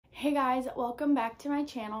Hey guys, welcome back to my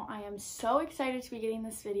channel. I am so excited to be getting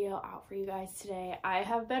this video out for you guys today. I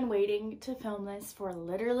have been waiting to film this for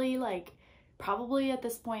literally probably at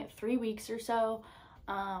this point 3 weeks or so.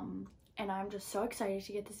 And I'm just so excited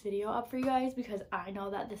to get this video up for you guys because I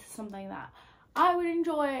know that this is something that I would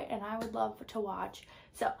enjoy and I would love to watch.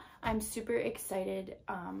 So I'm super excited,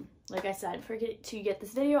 like I said, to get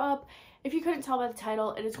this video up. If you couldn't tell by the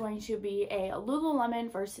title, it is going to be a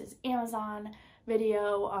Lululemon versus Amazon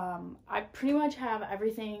video. I pretty much have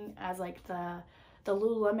everything as the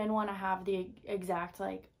Lululemon one. I have the exact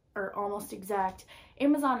or almost exact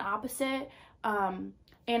Amazon opposite, and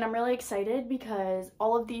I'm really excited because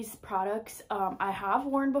all of these products I have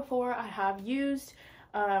worn before, I have used,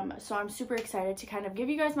 so I'm super excited to kind of give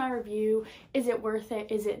you guys my review. Is it worth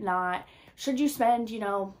it? Is it not? Should you spend,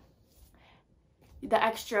 the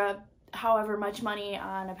extra however much money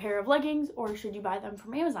on a pair of leggings, or should you buy them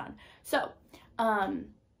from Amazon? So I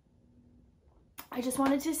just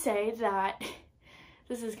wanted to say that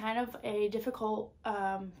this is kind of a difficult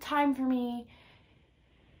time for me,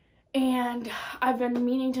 and I've been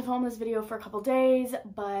meaning to film this video for a couple days,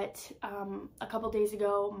 but a couple days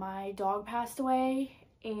ago my dog passed away,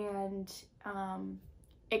 and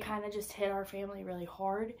it kind of just hit our family really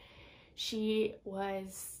hard. She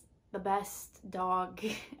was the best dog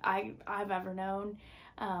I've ever known.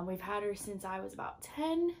 We've had her since I was about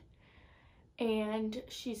 10. And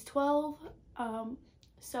she's 12,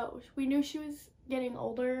 so we knew she was getting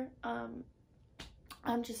older. I'm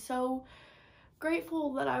just so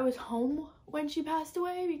grateful that I was home when she passed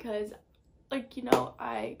away because,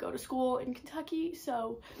 I go to school in Kentucky,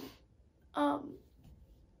 so, wow,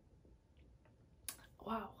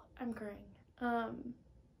 I'm crying.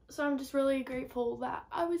 So I'm just really grateful that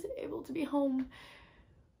I was able to be home,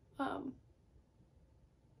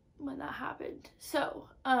 when that happened. So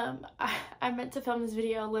I meant to film this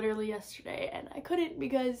video literally yesterday and I couldn't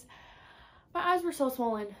because my eyes were so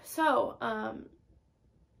swollen. So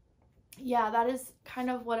yeah, that is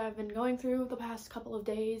kind of what I've been going through the past couple of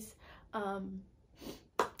days.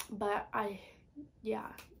 But yeah,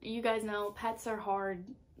 you guys know pets are hard.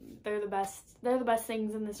 They're the best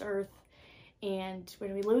things in this earth, and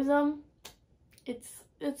when we lose them, it's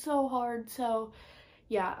so hard. So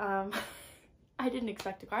yeah, I didn't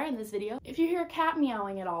expect to cry in this video. If you hear a cat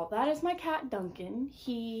meowing at all, that is my cat Duncan.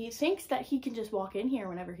 He thinks that he can just walk in here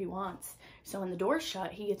whenever he wants. So when the door's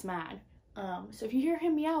shut, he gets mad. So if you hear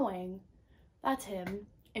him meowing, that's him.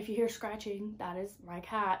 If you hear scratching, that is my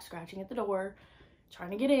cat scratching at the door, trying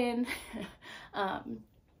to get in.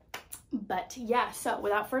 But yeah, so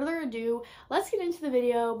without further ado, let's get into the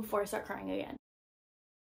video before I start crying again.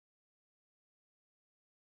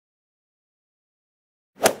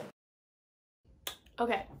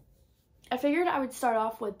 Okay, I figured I would start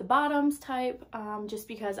off with the bottoms type, just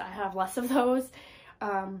because I have less of those.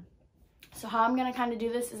 So how I'm going to kind of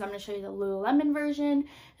do this is I'm going to show you the Lululemon version,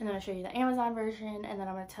 and then I'll show you the Amazon version, and then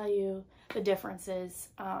I'm going to tell you the differences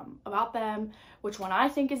about them, which one I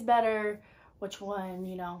think is better, which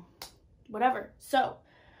one, whatever. So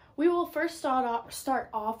we will first start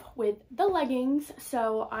off with the leggings.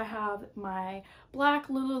 So I have my black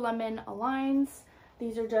Lululemon Aligns.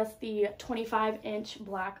 These are just the 25-inch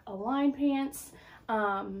black Align pants.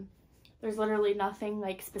 There's literally nothing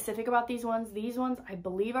specific about these ones. These ones I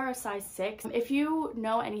believe are a size 6. If you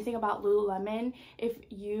know anything about Lululemon, if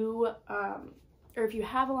you have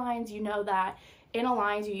Aligns, you know that in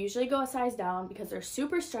Aligns you usually go a size down because they're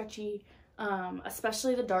super stretchy,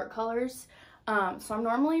 especially the dark colors. So I'm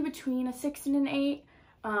normally between a 6 and an 8,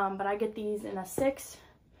 but I get these in a 6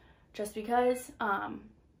 just because.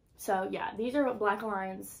 So yeah, these are black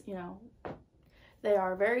Aligns, they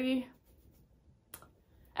are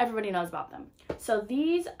everybody knows about them. So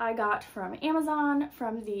these I got from Amazon,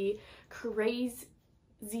 from the Crazy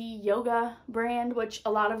Yoga brand, which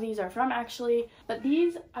a lot of these are from actually, but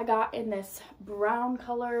these I got in this brown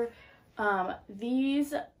color.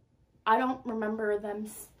 These, I don't remember them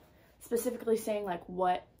specifically saying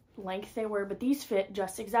what length they were, but these fit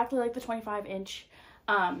just exactly like the 25-inch,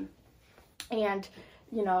 and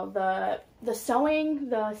the sewing,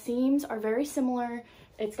 the seams are very similar.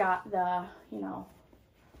 It's got the,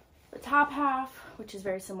 the top half, which is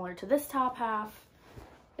very similar to this top half.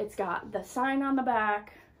 It's got the sign on the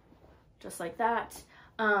back, just like that.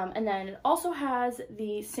 And then it also has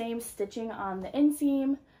the same stitching on the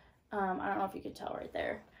inseam. I don't know if you can tell right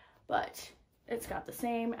there, but it's got the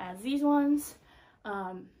same as these ones.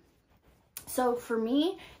 So for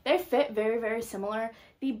me, they fit very, very similar.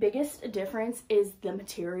 The biggest difference is the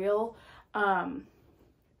material.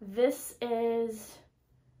 This is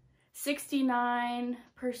 69%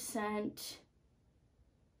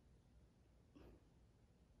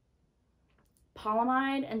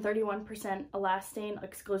 polyamide and 31% elastane,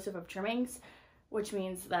 exclusive of trimmings, which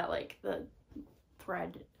means that like the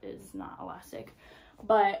thread is not elastic.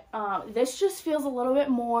 But this just feels a little bit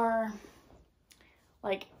more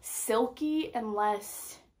like silky and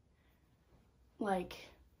less like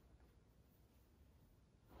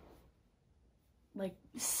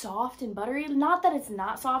soft and buttery. Not that it's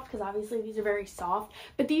not soft, because obviously these are very soft,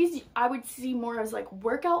 but these I would see more as like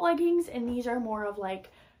workout leggings, and these are more of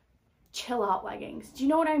like chill out leggings. Do you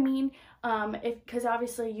know what I mean? Because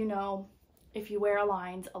obviously, you know, if you wear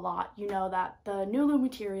Aligns a lot, you know that the Nulu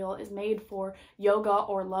material is made for yoga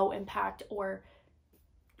or low impact or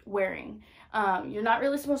wearing. You're not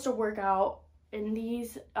really supposed to work out in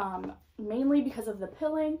these, mainly because of the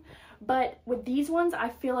pilling, but with these ones, I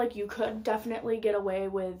feel like you could definitely get away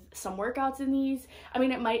with some workouts in these. I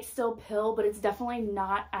mean, it might still pill, but it's definitely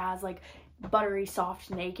not as like buttery soft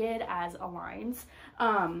naked as Aligns.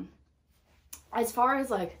 As far as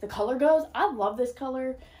like the color goes, I love this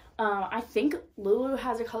color. I think Lulu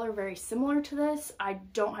has a color very similar to this. I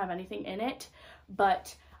don't have anything in it,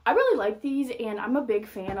 but I really like these, and I'm a big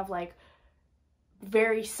fan of like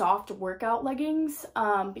very soft workout leggings,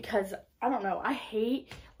 because I don't know, I hate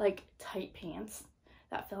like tight pants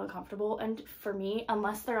that feel uncomfortable, and for me,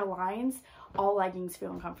 unless they're Aligns, all leggings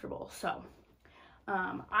feel uncomfortable. So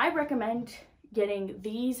I recommend getting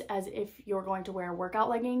these as if you're going to wear workout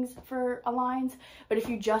leggings for Aligns, but if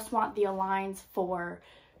you just want the Aligns for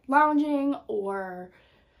lounging or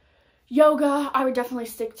yoga, I would definitely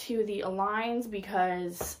stick to the Aligns,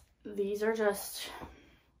 because these are just,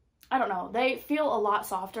 I don't know, they feel a lot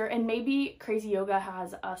softer, and maybe Crazy Yoga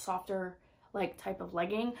has a softer like type of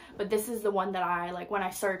legging, but this is the one that I like when I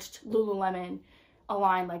searched Lululemon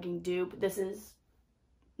Align legging dupe. This is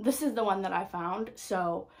the one that I found.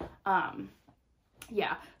 So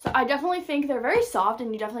yeah, so I definitely think they're very soft,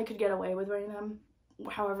 and you definitely could get away with wearing them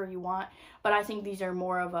however you want, but I think these are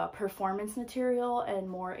more of a performance material and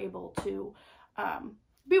more able to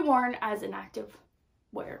be worn as an active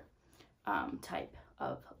wear type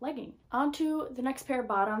of legging. On to the next pair of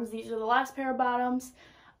bottoms. These are the last pair of bottoms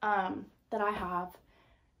that I have.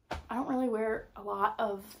 I don't really wear a lot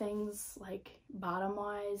of things like bottom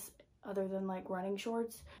wise other than like running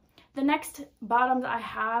shorts. The next bottoms I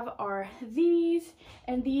have are these,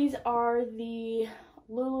 and these are the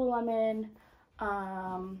Lululemon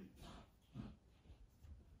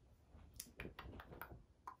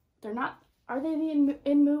they're not, are they the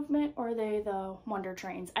in movement, or are they the Wunder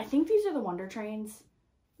Trains? I think these are the Wunder Trains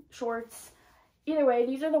shorts. Either way,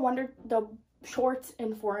 these are the shorts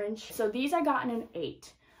in 4-inch. So these I got in an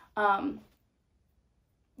 8,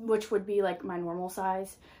 which would be like my normal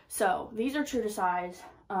size. So these are true to size.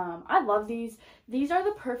 I love these. These are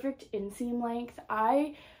the perfect inseam length.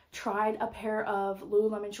 I tried a pair of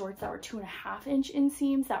Lululemon shorts that were 2.5-inch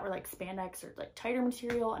inseams that were like spandex or like tighter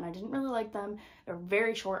material, and I didn't really like them. They're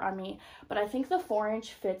very short on me, but I think the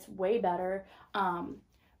 4-inch fits way better.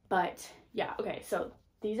 But yeah, okay, so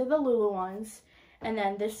these are the Lulu ones, and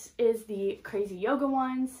then this is the Crazy Yoga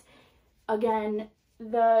ones. Again,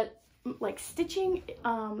 the like stitching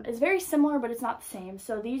is very similar, but it's not the same.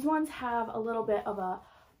 So these ones have a little bit of a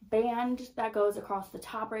band that goes across the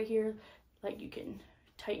top right here, like you can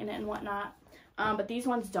tighten it and whatnot, but these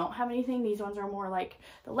ones don't have anything. These ones are more like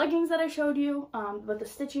the leggings that I showed you, but the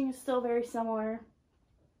stitching is still very similar.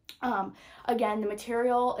 Again, the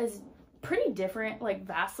material is pretty different, like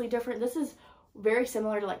vastly different. This is very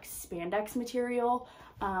similar to like spandex material,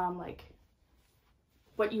 like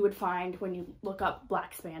what you would find when you look up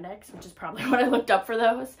black spandex, which is probably what I looked up for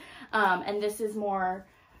those. And this is more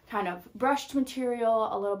kind of brushed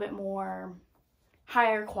material, a little bit more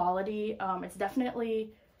higher quality. It's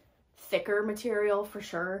definitely thicker material for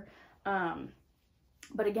sure.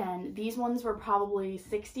 But again, these ones were probably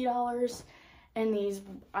 $60, and these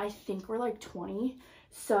I think were like $20.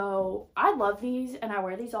 So I love these, and I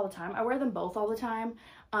wear these all the time. I wear them both all the time.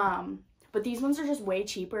 But these ones are just way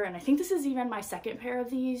cheaper, and I think this is even my second pair of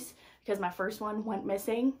these because my first one went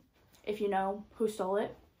missing. If you know who stole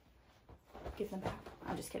it, give them back.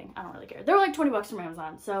 I'm just kidding. I don't really care. They're like 20 bucks from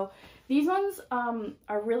Amazon. So these ones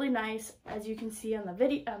are really nice, as you can see on the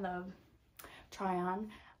video, on the try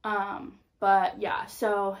on. But yeah,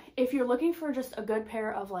 so if you're looking for just a good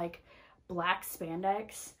pair of like black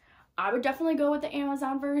spandex, I would definitely go with the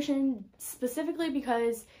Amazon version, specifically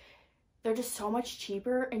because they're just so much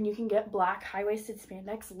cheaper, and you can get black high-waisted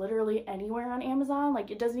spandex literally anywhere on Amazon.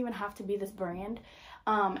 Like, it doesn't even have to be this brand.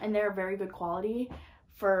 And they're very good quality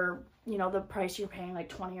for, you know, the price you're paying, like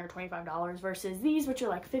 $20 or $25, versus these, which are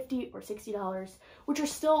like $50 or $60, which are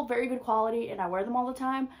still very good quality, and I wear them all the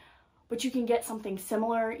time. but you can get something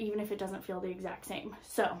similar even if it doesn't feel the exact same.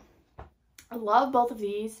 So I love both of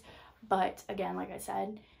these, but again, like I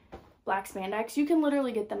said, black spandex, you can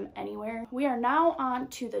literally get them anywhere. We are now on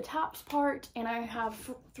to the tops part, and I have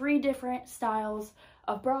 3 different styles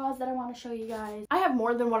of bras that I want to show you guys. I have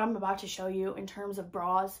more than what I'm about to show you in terms of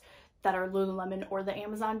bras that are Lululemon or the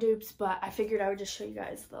Amazon dupes, but I figured I would just show you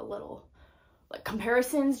guys the little like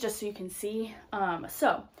comparisons just so you can see.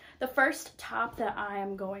 So the first top that I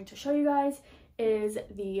am going to show you guys is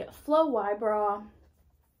the Flow Y bra.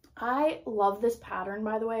 I love this pattern,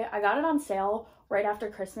 by the way. I got it on sale right after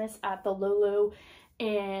Christmas at the Lulu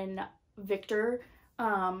in Victor.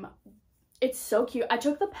 It's so cute. I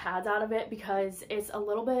took the pads out of it because it's a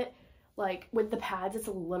little bit, like, with the pads, it's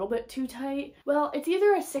a little bit too tight. Well, it's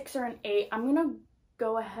either a 6 or an 8. I'm gonna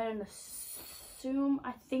go ahead and assume,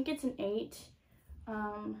 I think it's an 8,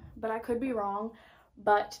 but I could be wrong.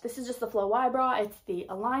 But this is just the Flow Y bra. It's the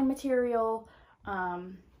Align material.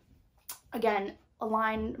 Again,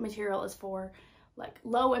 Align material is for, like,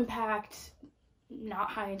 low impact, not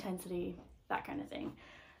high intensity, that kind of thing.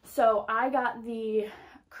 So I got the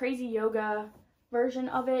Crazy Yoga version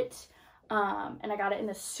of it, and I got it in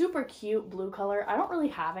this super cute blue color. I don't really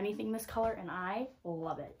have anything this color, and I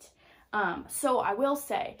love it. So I will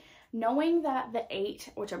say, knowing that the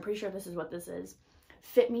 8, which I'm pretty sure this is what this is,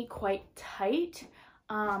 fit me quite tight,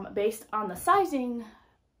 based on the sizing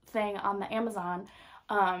thing on the Amazon,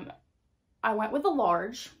 I went with a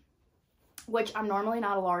large, which I'm normally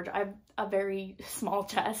not a large. I have a very small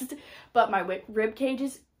chest, but my rib cage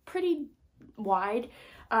is pretty wide.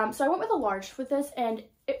 So I went with a large with this, and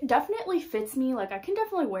it definitely fits me. Like, I can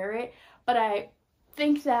definitely wear it, but I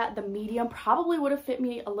think that the medium probably would have fit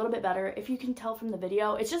me a little bit better. If you can tell from the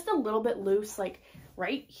video, it's just a little bit loose, like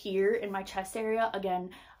right here in my chest area. Again,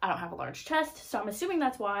 I don't have a large chest, so I'm assuming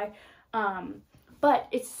that's why. But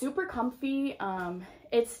it's super comfy.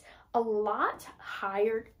 It's a lot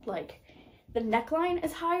higher, like the neckline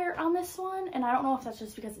is higher on this one, and I don't know if that's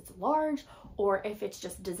just because it's large or if it's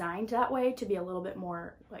just designed that way to be a little bit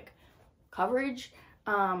more like coverage,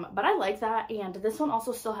 but I like that. And this one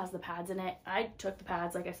also still has the pads in it. I took the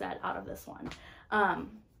pads, like I said, out of this one,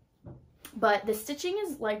 but the stitching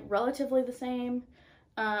is like relatively the same,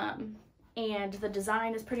 and the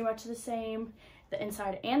design is pretty much the same, the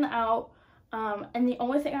inside and the out. And the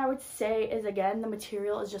only thing I would say is, again, the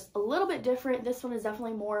material is just a little bit different. This one is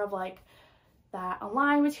definitely more of like that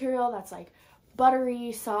Align material that's like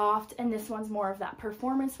buttery soft, and this one's more of that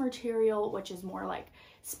performance material, which is more like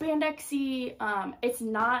spandexy. It's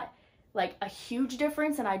not like a huge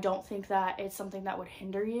difference, and I don't think that it's something that would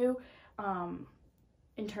hinder you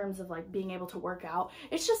in terms of like being able to work out.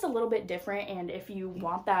 It's just a little bit different, and if you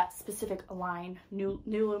want that specific Align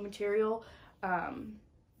new material,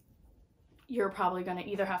 you're probably gonna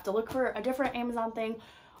either have to look for a different Amazon thing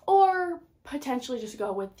or potentially just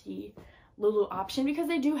go with the Lulu option, because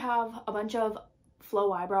they do have a bunch of Flow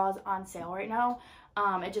Y bras on sale right now.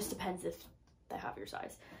 It just depends if they have your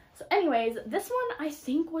size. So anyways, this one I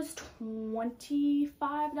think was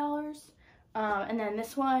 $25. And then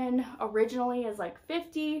this one originally is like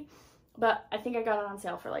 $50, but I think I got it on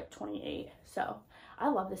sale for like $28. So I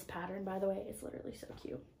love this pattern, by the way. It's literally so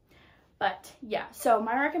cute. But yeah, so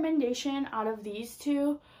my recommendation out of these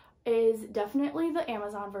two is definitely the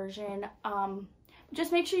Amazon version.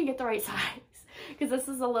 Just make sure you get the right size, because this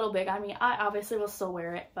is a little big. I mean, I obviously will still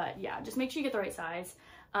wear it, but yeah, just make sure you get the right size.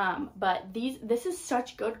 But this is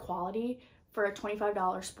such good quality for a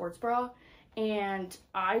 $25 sports bra, and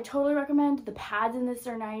I totally recommend. The pads in this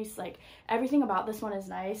are nice. Like, everything about this one is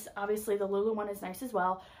nice. Obviously the Lulu one is nice as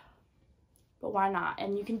well, but why not?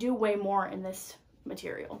 And you can do way more in this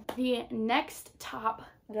material. The next top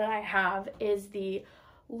that I have is the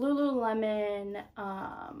Lululemon,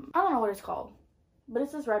 I don't know what it's called, but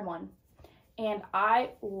it's this red one, and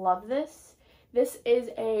I love this. This is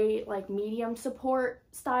a like medium support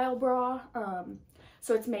style bra,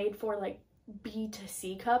 so it's made for like B to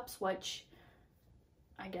C cups, which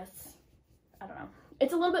I guess, I don't know,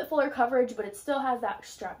 it's a little bit fuller coverage, but it still has that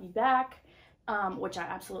strappy back, which I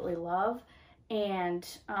absolutely love. And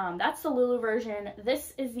that's the Lulu version.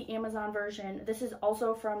 This is the Amazon version. This is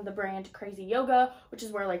also from the brand Crazy Yoga, which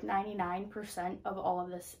is where like 99% of all of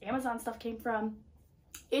this Amazon stuff came from.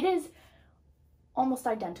 It is almost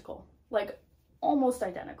identical, like almost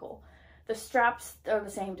identical. The straps are the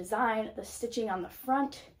same design. The stitching on the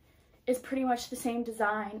front is pretty much the same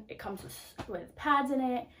design. It comes with pads in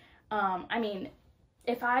it. I mean,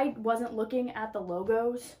 if I wasn't looking at the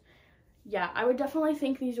logos, yeah, I would definitely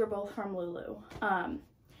think these were both from Lulu.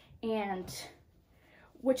 And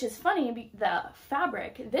which is funny, the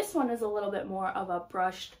fabric, this one is a little bit more of a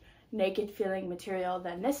brushed naked feeling material,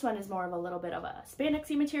 then this one is more of a little bit of a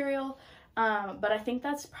spandexy material. But I think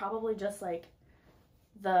that's probably just like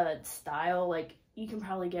the style. Like, you can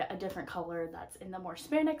probably get a different color that's in the more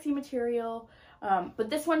spandexy material. But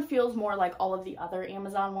this one feels more like all of the other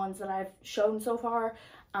Amazon ones that I've shown so far,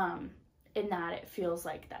 in that it feels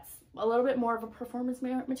like that's a little bit more of a performance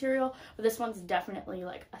material, but this one's definitely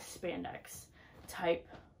like a spandex type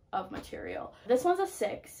of material. This one's a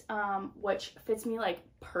 6, which fits me like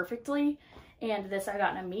perfectly, and this I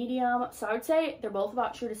got in a medium, so I would say they're both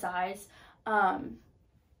about true to size. I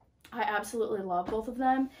absolutely love both of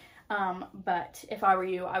them, but if I were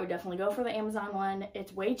you, I would definitely go for the Amazon one.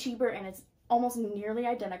 It's way cheaper and it's almost nearly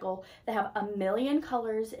identical. They have a million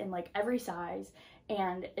colors in like every size,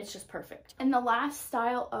 and it's just perfect. And the last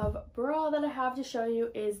style of bra that I have to show you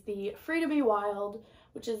is the Free to Be Wild,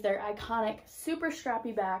 which is their iconic super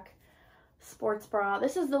strappy back sports bra.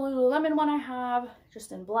 This is the Lululemon one I have,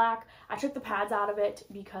 just in black. I took the pads out of it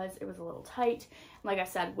because it was a little tight. Like I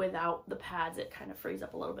said, without the pads, it kind of frees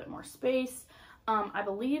up a little bit more space. I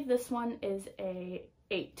believe this one is a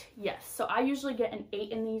 8. Yes, so I usually get an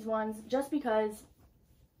 8 in these ones just because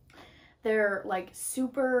they're like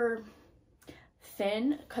super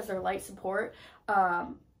thin because they're light support,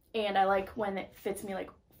 and I like when it fits me like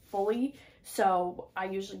fully, so I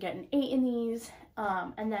usually get an 8 in these.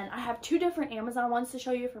 And then I have 2 different Amazon ones to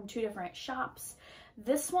show you from 2 different shops.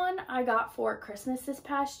 This one I got for Christmas this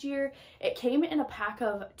past year. It came in a pack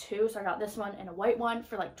of 2, so I got this one and a white one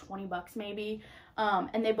for like 20 bucks maybe,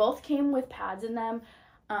 and they both came with pads in them.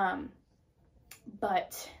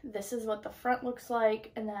 But this is what the front looks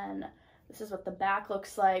like, and then this is what the back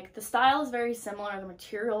looks like. The style is very similar. The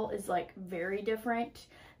material is like very different,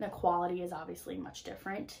 and the quality is obviously much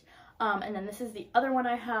different. And then this is the other one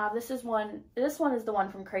I have. This one is the one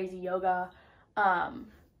from Crazy Yoga.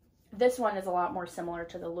 This one is a lot more similar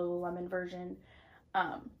to the Lululemon version.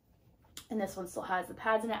 And this one still has the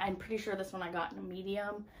pads in it. I'm pretty sure this one I got in a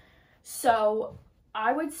medium. So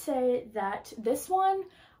I would say that this one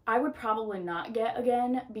I would probably not get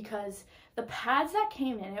again, because the pads that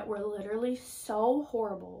came in it were literally so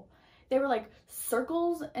horrible. They were like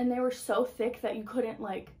circles, and they were so thick that you couldn't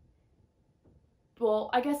like, well,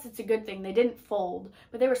 I guess it's a good thing they didn't fold,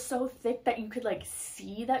 but they were so thick that you could like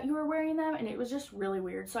see that you were wearing them, and it was just really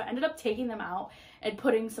weird. So I ended up taking them out and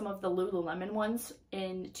putting some of the Lululemon ones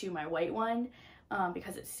into my white one,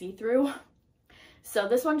 because it's see-through. So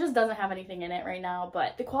this one just doesn't have anything in it right now,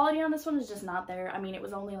 but the quality on this one is just not there. I mean, it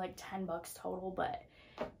was only like 10 bucks total, but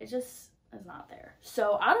it just is not there.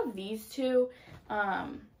 So out of these 2,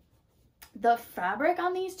 the fabric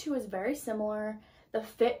on these 2 is very similar. The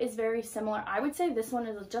fit is very similar. I would say this one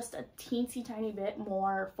is just a teensy tiny bit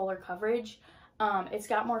more fuller coverage. It's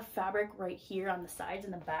got more fabric right here on the sides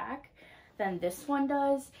and the back than this one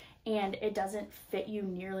does, and it doesn't fit you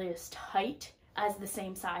nearly as tight as the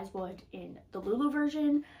same size would in the Lulu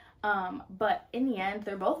version. But in the end,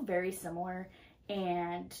 they're both very similar,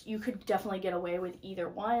 and you could definitely get away with either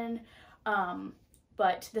one.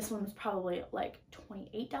 But this one was probably like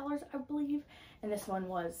 $28, I believe, and this one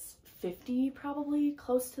was $50, probably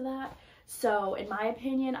close to that. So in my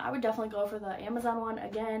opinion, I would definitely go for the Amazon one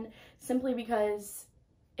again, simply because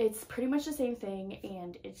it's pretty much the same thing,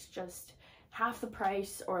 and it's just half the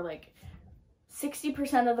price, or like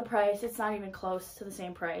 60% of the price. It's not even close to the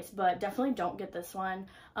same price, but definitely don't get this one.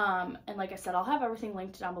 And like I said, I'll have everything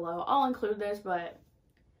linked down below. I'll include this, but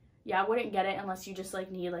yeah, I wouldn't get it unless you just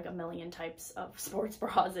like need like a million types of sports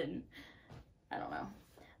bras, and I don't know.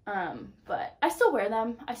 But I still wear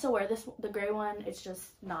them. I still wear the gray one. It's just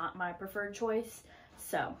not my preferred choice.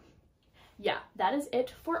 So yeah, that is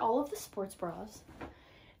it for all of the sports bras.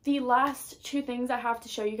 The last 2 things I have to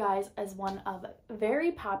show you guys is one of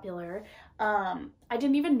very popular. I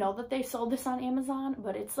didn't even know that they sold this on Amazon,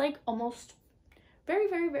 but it's like almost very,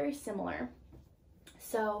 very, very similar.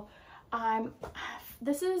 So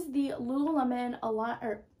this is the Lululemon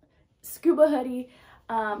Scuba hoodie,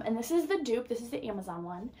 and this is the dupe. This is the Amazon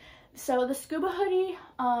one. So the Scuba hoodie,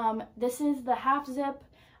 this is the half zip.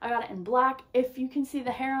 I got it in black. If you can see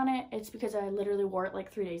the hair on it, it's because I literally wore it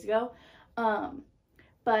like 3 days ago.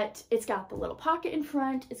 But it's got the little pocket in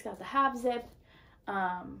front. It's got the half zip,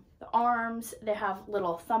 the arms. They have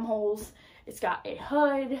little thumb holes. It's got a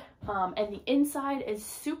hood, and the inside is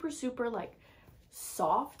super, super like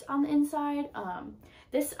soft on the inside.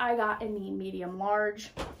 This I got in the medium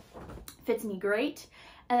large. Fits me great.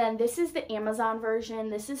 And then this is the Amazon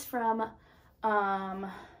version. This is from,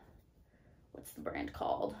 what's the brand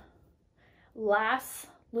called?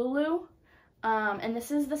 Lulu. And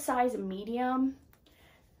this is the size medium.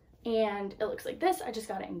 And it looks like this. I just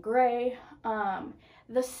got it in gray.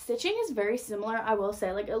 The stitching is very similar, I will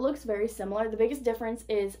say. Like, it looks very similar. The biggest difference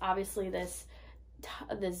is obviously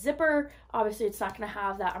the zipper. Obviously, it's not going to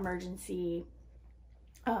have that emergency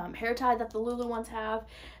hair tie that the Lulu ones have.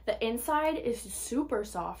 The inside is super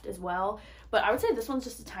soft as well, but I would say this one's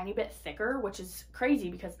just a tiny bit thicker, which is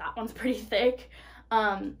crazy because that one's pretty thick.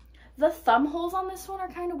 The thumb holes on this one are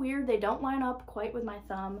kind of weird. They don't line up quite with my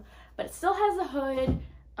thumb, but it still has a hood.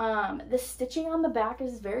 The stitching on the back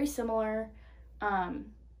is very similar.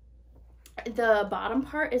 The bottom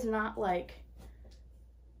part is not like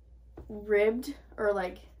ribbed or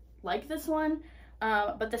like this one,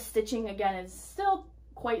 but the stitching again is still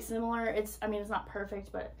quite similar. I mean, it's not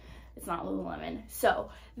perfect, but it's not Lululemon. So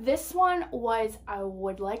this one was, I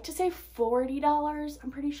would like to say $40,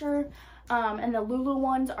 I'm pretty sure. And the Lulu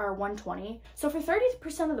ones are $120. So for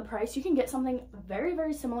 30% of the price, you can get something very,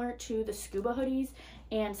 very similar to the Scuba hoodies.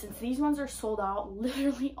 And since these ones are sold out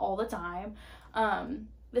literally all the time,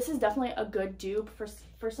 this is definitely a good dupe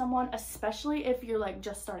for someone, especially if you're like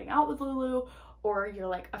just starting out with Lulu, or you're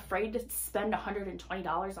like afraid to spend $120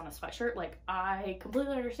 on a sweatshirt. Like, I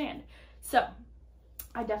completely understand. So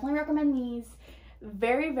I definitely recommend these.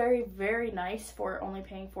 Very, very, very nice for only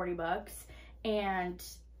paying 40 bucks. And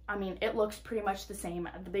I mean, it looks pretty much the same.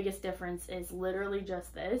 The biggest difference is literally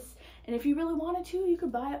just this. And if you really wanted to, you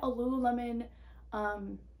could buy a Lululemon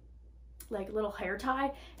like little hair tie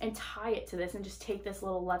and tie it to this and just take this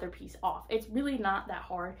little leather piece off. It's really not that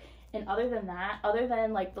hard. And other than that, other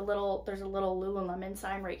than like there's a little Lululemon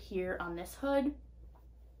sign right here on this hood,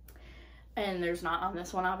 and there's not on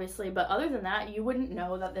this one obviously, but other than that, you wouldn't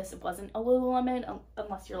know that this wasn't a Lululemon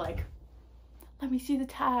unless you're like, let me see the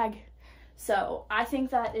tag. So I think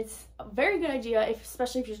that it's a very good idea,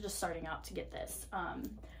 especially if you're just starting out, to get this.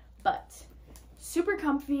 But super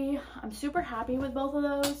comfy. I'm super happy with both of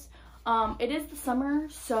those. It is the summer,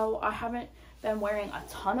 so I haven't been wearing a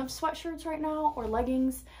ton of sweatshirts right now or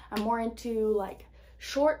leggings. I'm more into like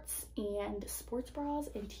shorts and sports bras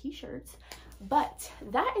and t-shirts. But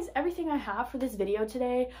that is everything I have for this video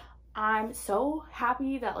today. I'm so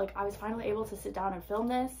happy that like I was finally able to sit down and film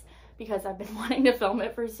this, because I've been wanting to film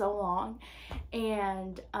it for so long.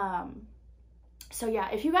 And so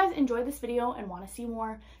yeah, if you guys enjoyed this video and want to see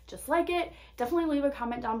more just like it, definitely leave a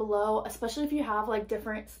comment down below, especially if you have like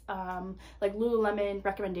different like Lululemon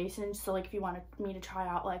recommendations. So like if you wanted me to try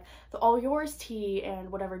out like the All Yours tee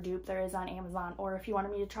and whatever dupe there is on Amazon, or if you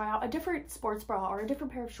wanted me to try out a different sports bra or a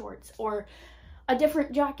different pair of shorts or a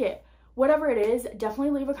different jacket, whatever it is,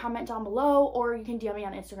 definitely leave a comment down below, or you can DM me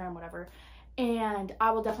on Instagram, whatever. And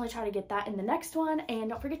I will definitely try to get that in the next one. And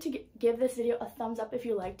don't forget to give this video a thumbs up if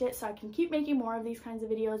you liked it, so I can keep making more of these kinds of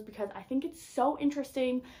videos, because I think it's so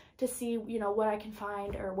interesting to see, you know, what I can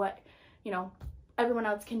find, or what, you know, everyone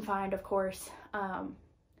else can find, of course,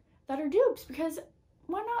 that are dupes, because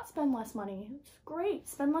why not spend less money? It's great.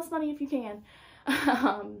 Spend less money if you can.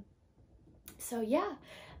 So yeah,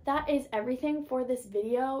 that is everything for this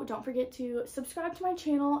video. Don't forget to subscribe to my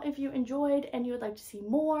channel if you enjoyed and you would like to see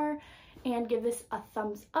more, and give this a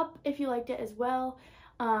thumbs up if you liked it as well.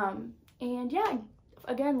 And yeah,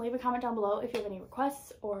 again, leave a comment down below if you have any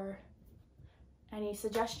requests or any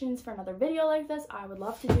suggestions for another video like this. I would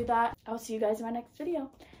love to do that. I'll see you guys in my next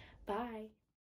video. Bye.